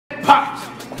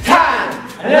방탄!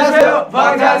 안녕하세요,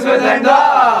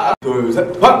 방탄소년단입니다. 둘,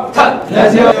 셋, 방탄!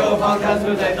 안녕하세요,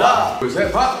 방탄소년단입니다. 둘, 셋,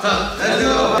 방탄!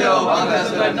 안녕하세요,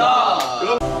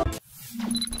 방탄소년단입니다.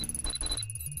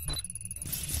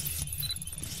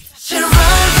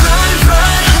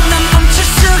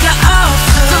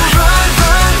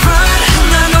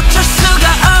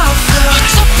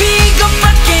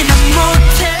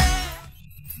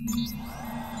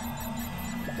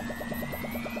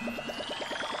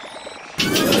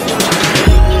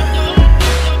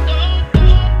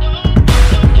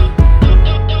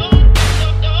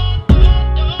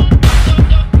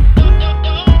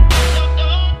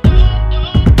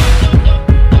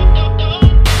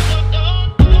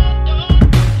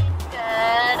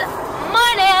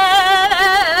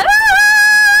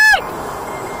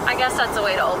 That's a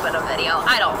way to open a video.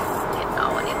 I don't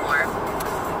know anymore.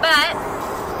 But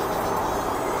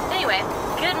anyway,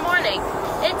 good morning.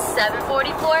 It's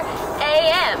 7:44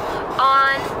 a.m.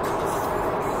 on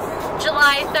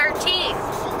July 13th.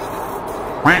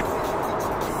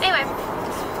 Anyway,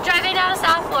 driving down to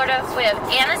South Florida. We have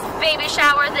Anna's baby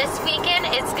shower this weekend.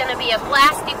 It's gonna be a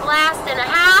blasty blast and a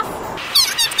half.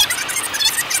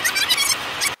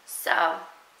 So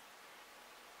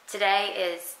today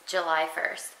is July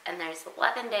 1st, and there's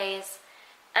 11 days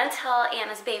until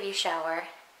Anna's baby shower,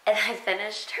 and I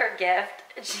finished her gift.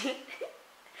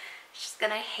 She's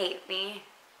gonna hate me.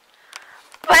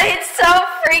 But it's so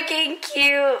freaking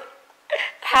cute.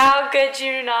 How could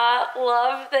you not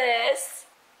love this?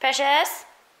 Precious?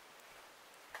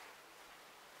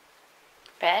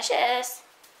 Precious?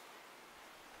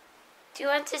 Do you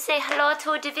want to say hello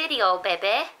to the video,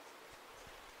 baby?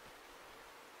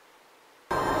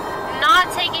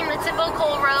 Not taking the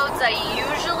typical roads I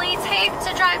usually take to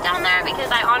drive down there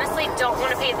because I honestly don't want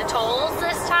to pay the tolls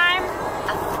this time.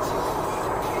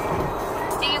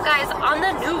 See you guys on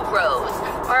the new roads,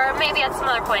 or maybe at some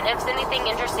other point if anything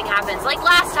interesting happens. Like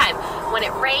last time when it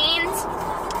rained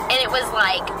and it was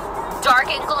like dark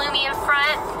and gloomy in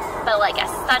front, but like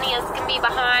as sunny as can be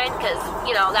behind, because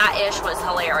you know that ish was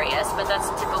hilarious. But that's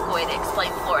a typical way to explain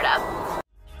Florida.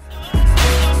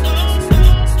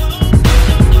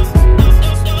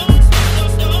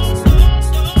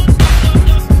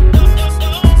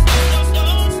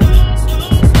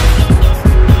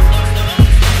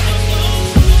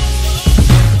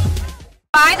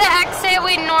 By the exit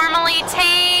we normally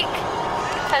take,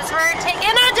 because we're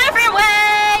taking a different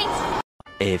way.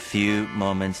 A few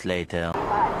moments later.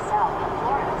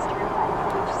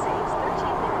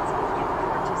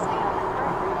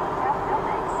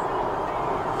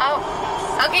 Oh,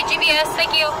 okay, GPS,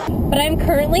 thank you. But I'm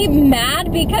currently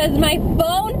mad because my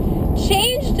phone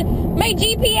changed my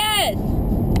GPS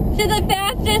to the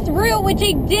fastest route, which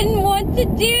I didn't want to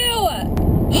do.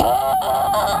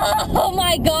 Oh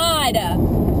my god!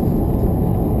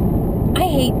 I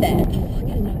hate this.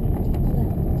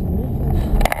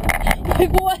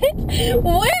 Like what?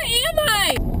 Where am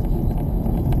I?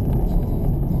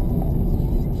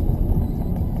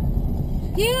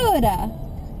 Dude!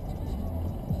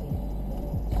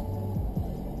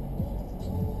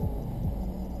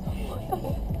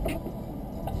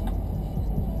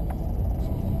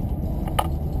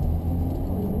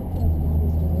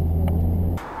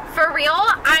 For real,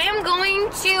 I am going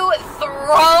to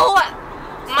throw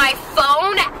my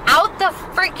phone out the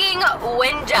freaking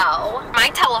window. My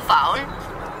telephone.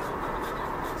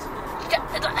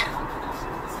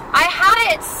 I had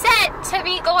it set to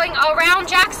be going around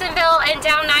Jacksonville and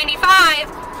down 95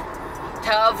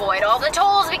 to avoid all the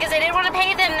tolls because I didn't want to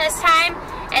pay them this time.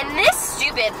 And this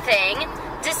stupid thing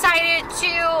decided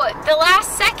to, the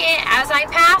last second as I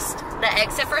passed the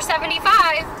exit for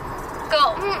 75,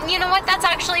 go, you know what, that's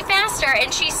actually faster.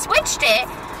 And she switched it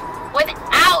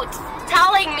without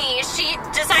telling me. She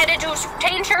decided to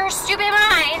change her stupid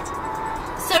mind.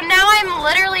 So now I'm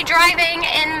literally driving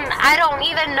in, I don't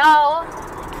even know,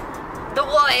 the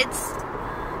woods.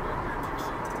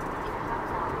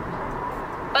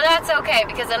 But that's okay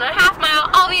because in a half mile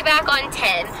I'll be back on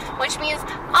 10, which means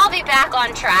I'll be back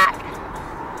on track.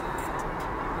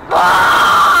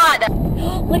 God!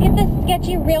 Look at this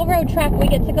sketchy railroad track we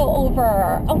get to go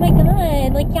over. Oh my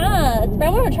god, like yes,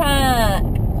 railroad track.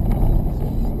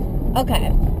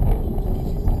 Okay.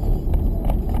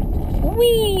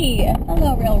 Whee!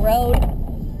 Hello, railroad.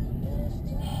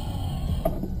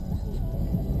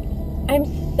 I'm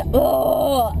so...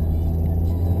 Ugh.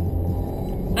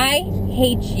 I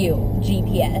hate you,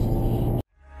 GPS.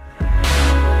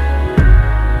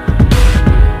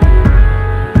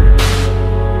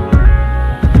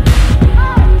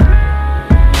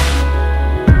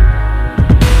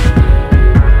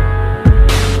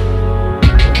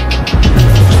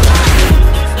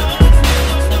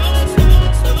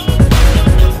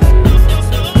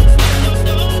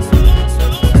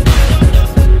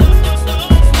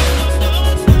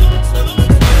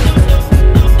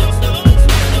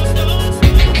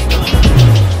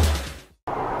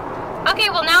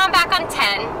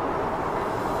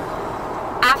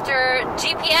 after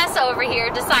GPS over here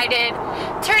decided,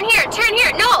 turn here,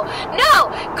 no,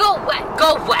 go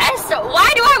west? Why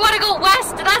do I want to go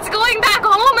west? That's going back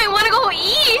home. I want to go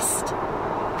east.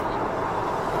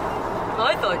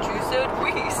 I thought you said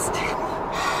west.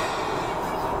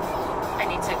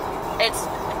 It's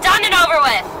done and over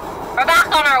with. We're back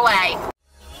on our way.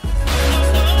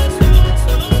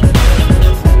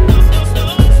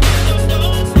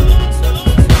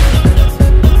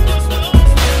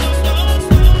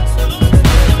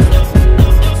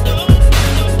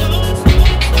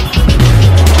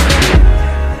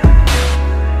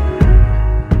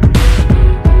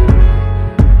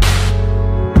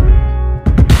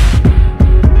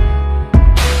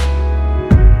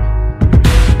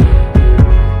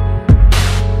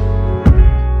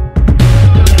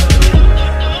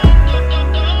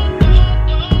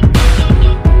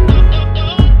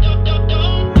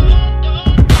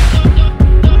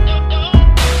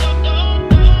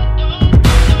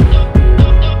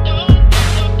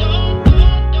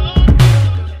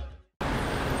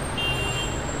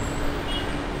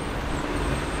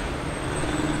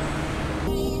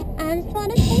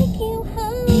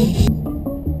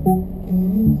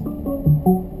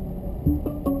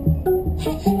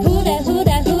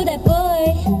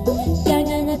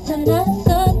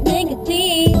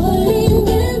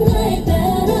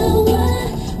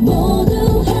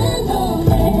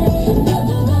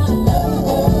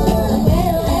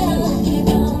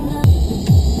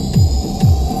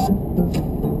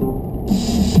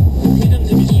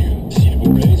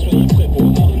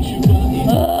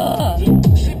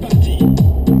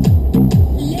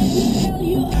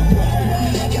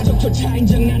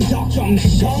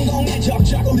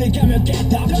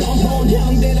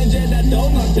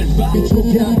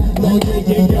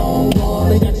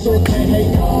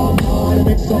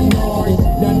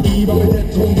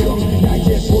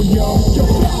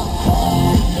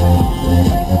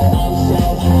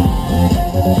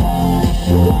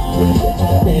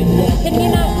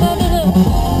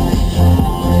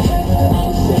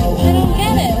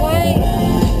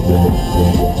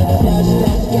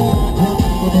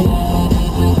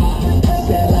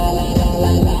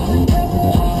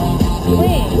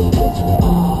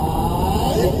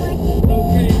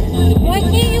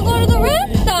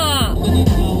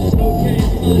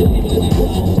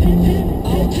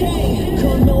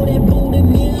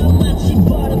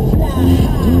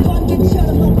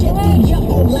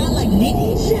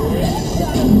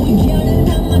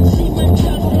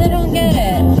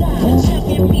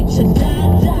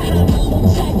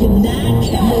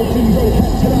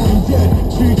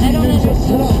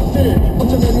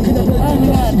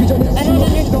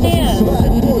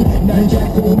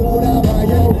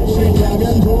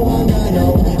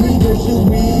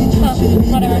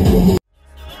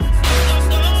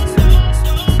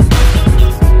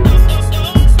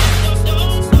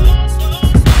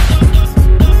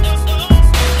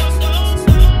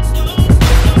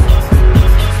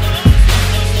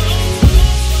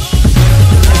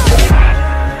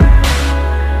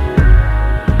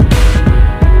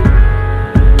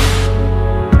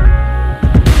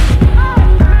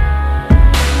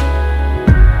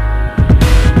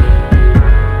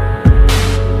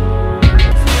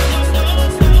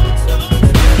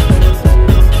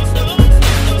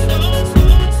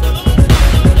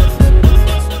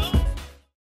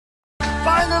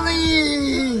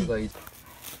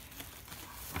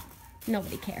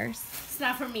 Nobody cares. It's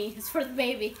not for me. It's for the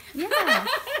baby. Yeah.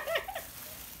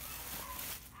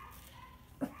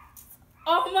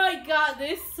 Oh my god,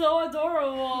 they're so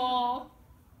adorable.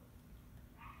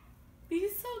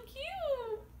 He's so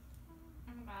cute.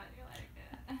 I'm glad you like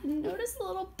it. Notice the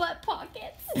little butt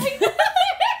pockets.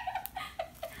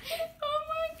 Oh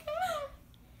my god.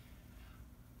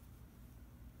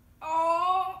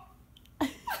 Oh.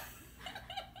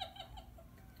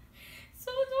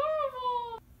 So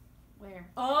adorable. Where?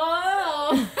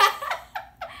 Oh.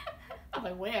 I'm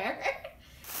like, where?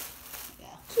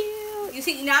 Yeah. Cute. You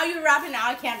see, now you're wrapping. Now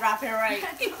I can't wrap it right.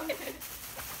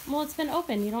 Well, it's been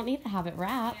open. You don't need to have it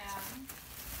wrapped.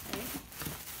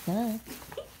 Yeah. Duh.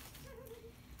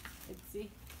 Let's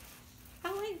see.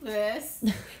 I like this.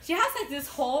 She has like this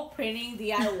whole printing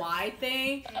DIY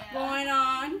thing going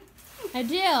on. I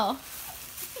do.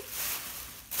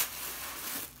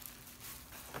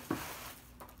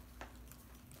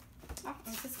 Oh,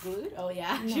 is this glued? Oh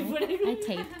yeah, No, she put it. I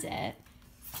taped it.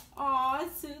 Aw,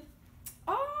 it's so.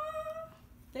 Oh,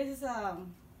 this is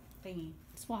thingy.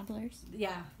 Swaddlers.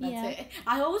 Yeah, that's Yeah. it.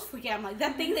 I always forget. I'm like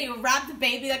that thing that you wrap the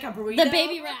baby like a burrito. The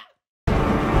baby wrap.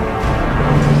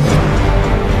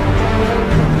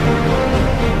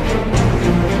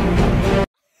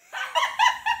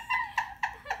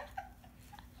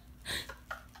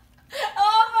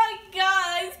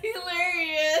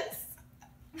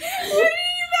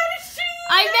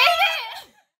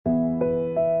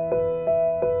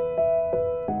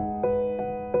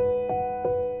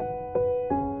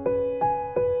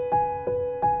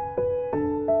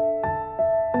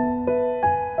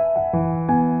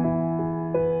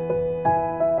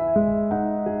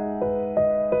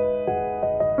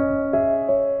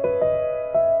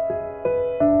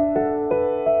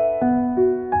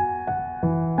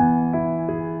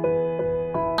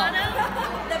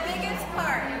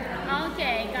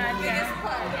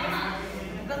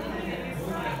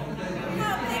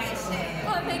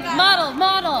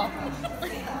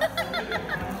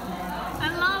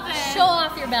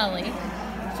 belly.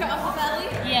 Show off the belly?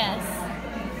 Yes.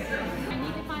 I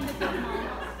need to find the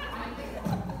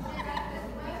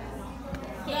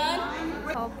Good.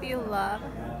 Hope you love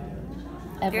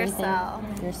everything.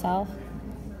 Yourself. Yourself.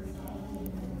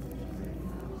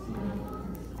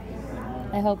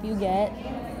 I hope you get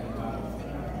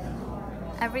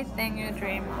everything you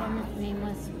dream of.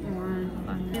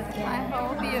 I I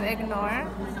hope you ignore.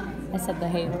 said the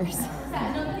haters.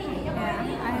 Yeah,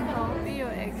 I hope you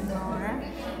ignore.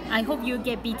 I hope you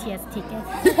get BTS tickets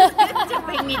to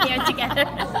bring me there together.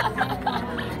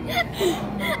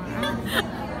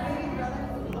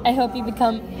 I hope you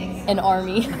become an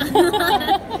army.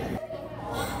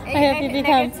 I hope you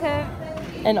become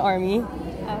Negative. an army.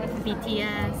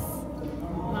 BTS.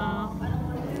 Wow. I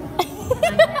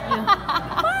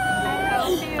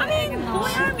hope you ignore.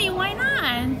 Army, why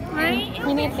not? Right?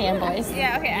 You need fanboys.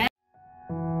 Yeah, okay.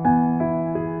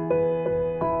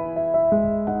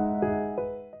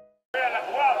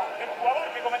 El jugador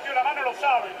que cometió la mano lo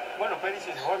sabe. Bueno,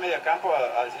 Perisic se fue a medio campo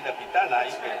a decirle a Pitana ahí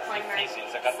que es difícil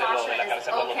sacártelo de la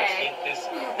cabeza cuando te sientes es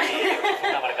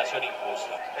una marcación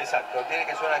injusta. Exacto, tiene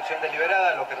que ser una acción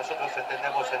deliberada, lo que nosotros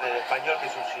entendemos en el español que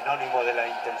es un sinónimo de la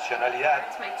intencionalidad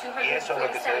y eso es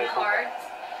lo que se debe jugar.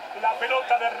 La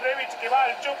pelota de Rebic que va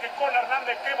al choque con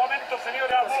Hernández. ¿Qué momento, señor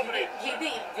Modric? He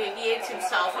deviates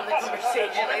himself from the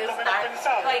conversation.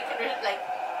 Like,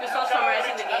 just all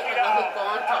summarizing the game, and then he'll go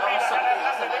on to all something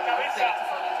else.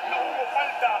 No hubo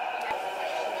falta.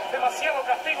 Demasiado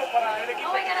castigo para el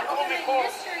equipo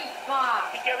Kikos.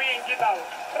 Y que bien quitado.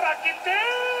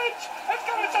 Rakitic. El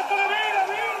cabezazo de vida.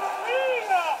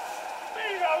 Vida.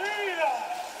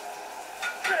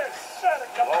 Qué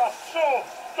cerca pasó.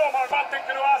 Toma el bate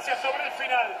Croacia sobre el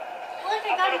final.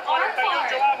 Hasta los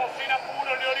 48 vamos sin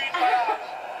apuro, Leorita.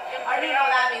 I don't know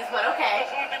what that means, but okay.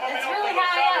 Los últimos It's minutos really lo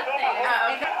high sabe, up toma. there.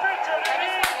 El pecho de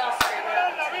Leorita.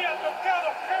 La había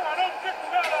tocado. Qué balón, qué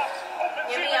jugada.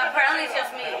 I mean, apparently it's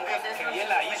just me. Because this Que one's bien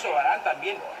la hizo Barán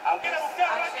también. Aunque era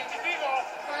buscar Rakitic, digo.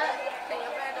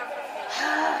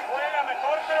 Juega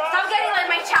mejor, pero Stop getting like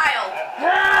my child.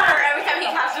 Every time he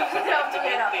has to put it up to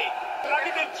get up.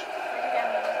 Rakitic.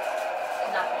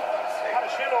 Nothing.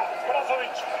 Marcelo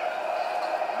Brozovic.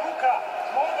 Luka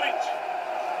Modric.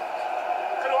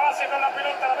 Croacia con la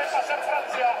pelota, la ve pasar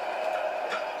Francia.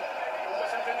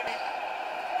 Desentendimiento.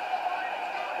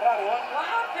 Raro, ¿eh? What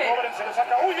happened? Pobren se lo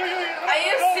saca. Uy. Are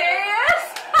you serious?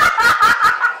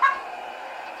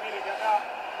 Mire que acá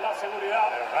la seguridad.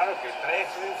 Pero raro que tres.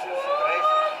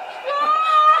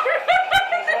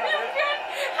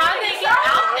 How did they get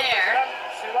out there?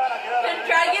 Se van a quedar They're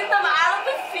dragging them out of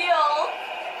the field.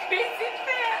 Crazy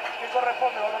fan. ¿Qué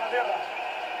corresponde? Balón a tierra.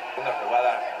 Una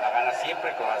jugada la gana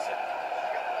siempre Croacia.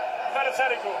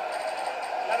 Versérico.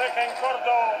 La deja en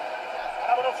corto.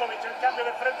 Para Brozovic, el cambio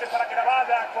de frente para que la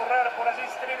vaya a correr por allí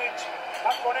Skrinic.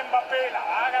 Va con Mbappé, la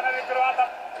va a ganar el croata.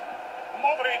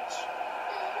 Modric.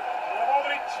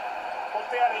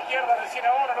 Voltea a la izquierda, recién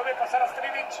ahora lo ve pasar a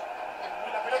Skrinic.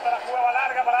 Y la pelota la jugaba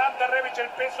larga para Ante Rebic, el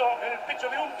peso en el pecho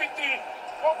de un tití.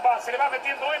 Pogba se le va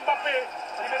metiendo Mbappé.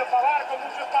 Primero Pavar con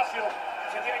mucho espacio.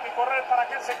 Se tiene que correr para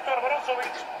aquel sector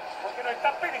Brozovic. Porque no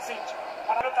está Perisic.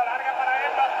 Para pelota larga para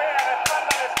Mbappé a la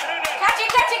espalda de Skrinic. Catch it,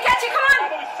 come on.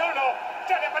 Está muy solo.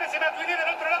 Ya le aparece Matuidi del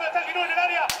otro lado. Está Giroud en el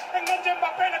área. Engancha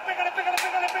Mbappé. Le pega.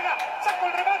 Sacó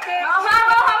el remate. Vamos.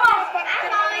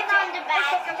 I'm always on the back. El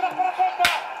toque atrás para Pogba.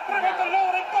 Remate el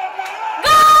logro de Pogba.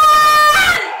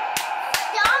 Gol!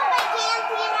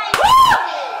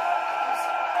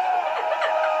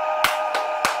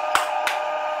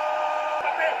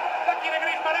 La quiere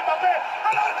Griezmann, Mbappé.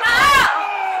 ¡Al arco!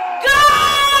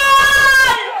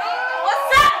 ¡Gol!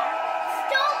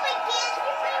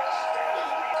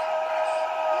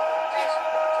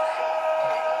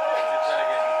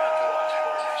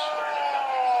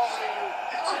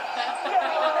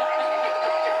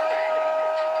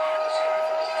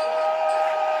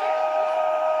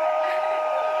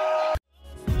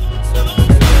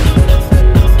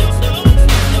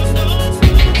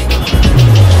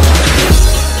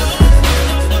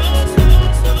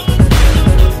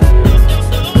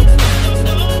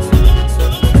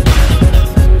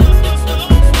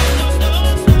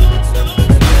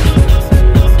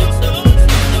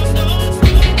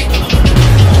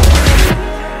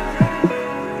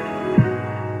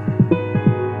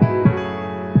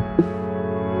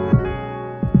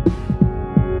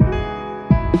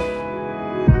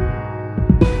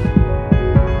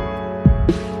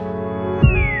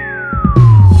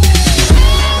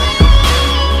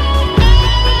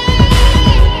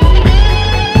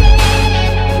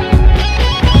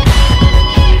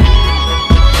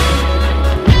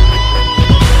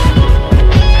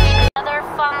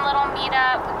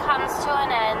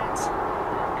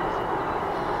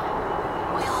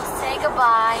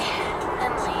 goodbye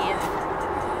and leave.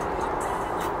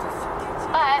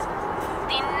 But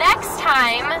the next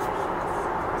time,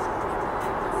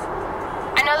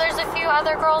 I know there's a few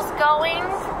other girls going.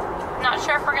 Not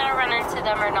sure if we're gonna run into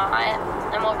them or not.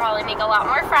 And we'll probably make a lot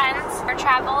more friends. We're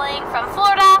traveling from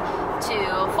Florida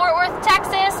to Fort Worth,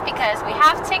 Texas, because we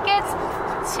have tickets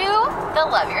to the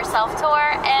Love Yourself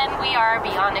tour, and we are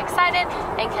beyond excited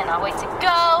and cannot wait to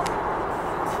go.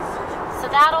 So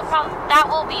that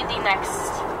will be the next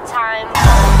time.